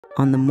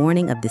On the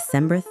morning of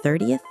December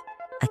 30th,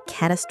 a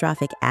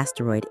catastrophic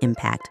asteroid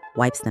impact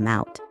wipes them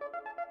out.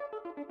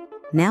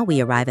 Now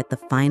we arrive at the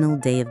final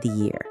day of the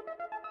year,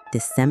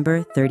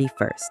 December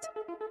 31st.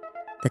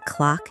 The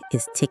clock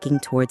is ticking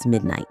towards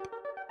midnight.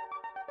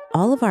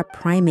 All of our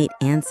primate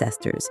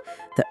ancestors,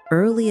 the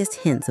earliest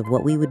hints of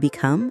what we would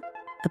become,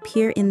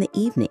 appear in the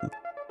evening.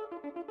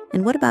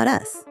 And what about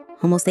us,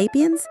 Homo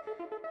sapiens?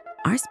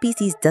 Our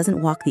species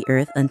doesn't walk the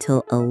earth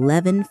until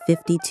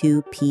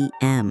 11:52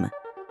 p.m.,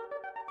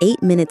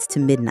 8 minutes to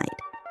midnight.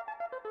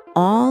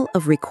 All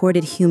of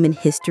recorded human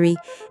history,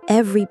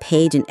 every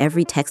page in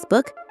every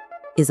textbook,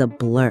 is a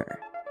blur.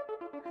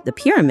 The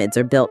pyramids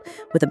are built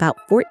with about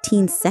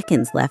 14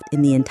 seconds left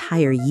in the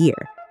entire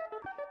year.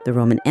 The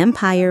Roman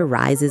Empire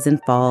rises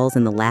and falls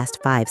in the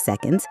last 5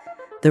 seconds.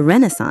 The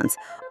Renaissance,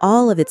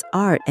 all of its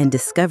art and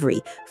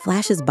discovery,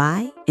 flashes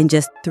by in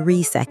just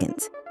 3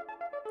 seconds.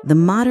 The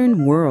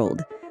modern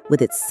world,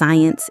 with its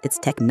science, its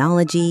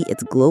technology,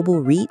 its global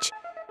reach,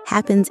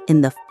 happens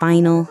in the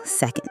final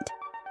second.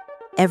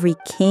 Every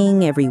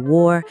king, every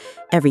war,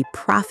 every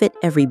prophet,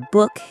 every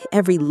book,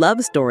 every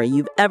love story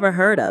you've ever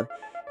heard of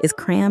is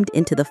crammed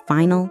into the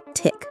final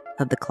tick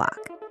of the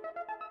clock.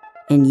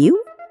 And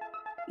you?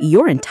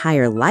 Your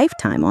entire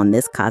lifetime on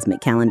this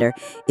cosmic calendar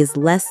is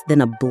less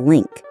than a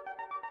blink,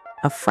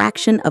 a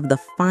fraction of the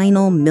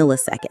final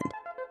millisecond.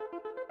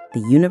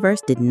 The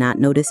universe did not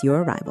notice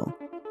your arrival,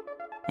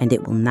 and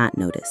it will not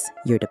notice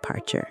your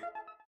departure.